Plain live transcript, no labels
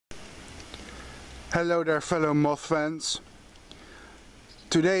Hello there, fellow moth fans.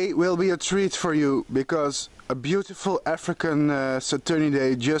 Today will be a treat for you because a beautiful African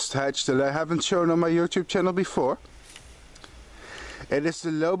Saturniidae just hatched that I haven't shown on my YouTube channel before. It is the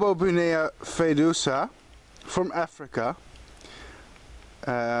Lobobunaea phaedusa from Africa.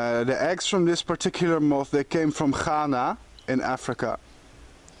 The eggs from this particular moth, they came from Ghana in Africa.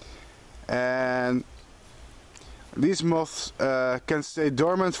 And these moths can stay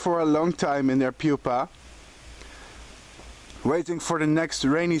dormant for a long time in their pupa, waiting for the next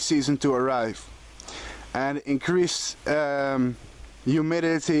rainy season to arrive. And increased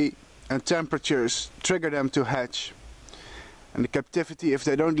humidity and temperatures trigger them to hatch. And the captivity, if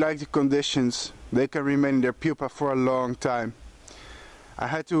they don't like the conditions, they can remain in their pupa for a long time. I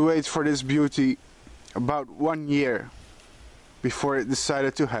had to wait for this beauty about 1 year before it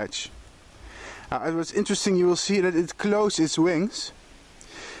decided to hatch. It was interesting, you will see that it closed its wings,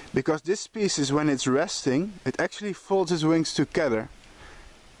 because this species, when it's resting, it actually folds its wings together.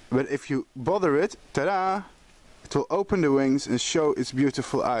 But if you bother it, ta-da, it will open the wings and show its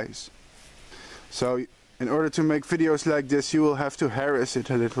beautiful eyes. So in order to make videos like this, you will have to harass it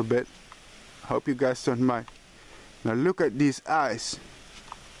a little bit. Hope you guys don't mind. Now look at these eyes.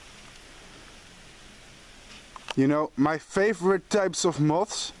 You know, my favorite types of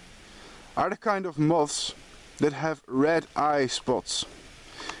moths are the kind of moths that have red eye spots.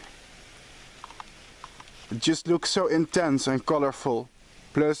 It just looks so intense and colorful.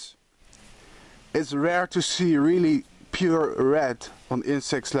 Plus, it's rare to see really pure red on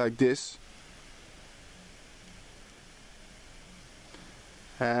insects like this.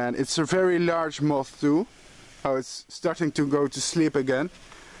 And it's a very large moth too. Oh, it's starting to go to sleep again.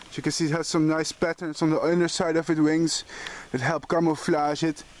 As you can see, it has some nice patterns on the underside of its wings that help camouflage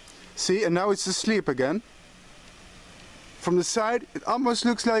it. See, and now it's asleep again. From the side, it almost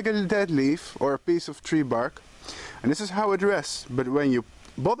looks like a dead leaf or a piece of tree bark. And this is how it rests. But when you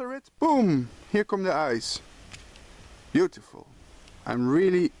bother it, boom, here come the eyes. Beautiful. I'm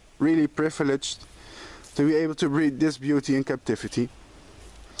really, really privileged to be able to breed this beauty in captivity.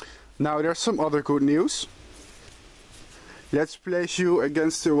 Now there's some other good news. Let's place you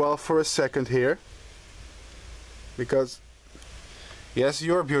against the wall for a second here. Because yes,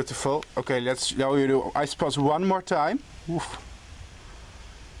 you're beautiful. Okay, let's show you the eye spots one more time. Oof.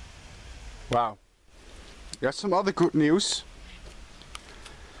 Wow. There's some other good news.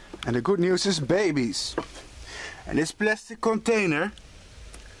 And the good news is babies. In this plastic container,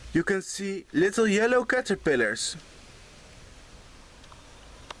 you can see little yellow caterpillars.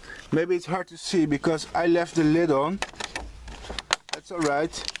 Maybe it's hard to see because I left the lid on. That's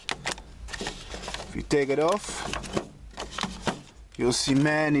alright. If you take it off, you'll see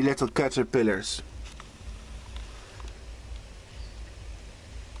many little caterpillars.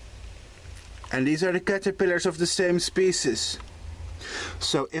 And these are the caterpillars of the same species.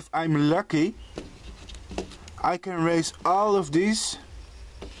 So if I'm lucky, I can raise all of these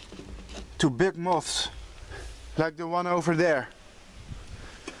to big moths, like the one over there.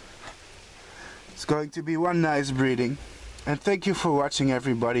 It's going to be one nice breeding. And thank you for watching,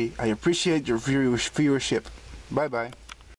 everybody. I appreciate your viewership. Bye bye.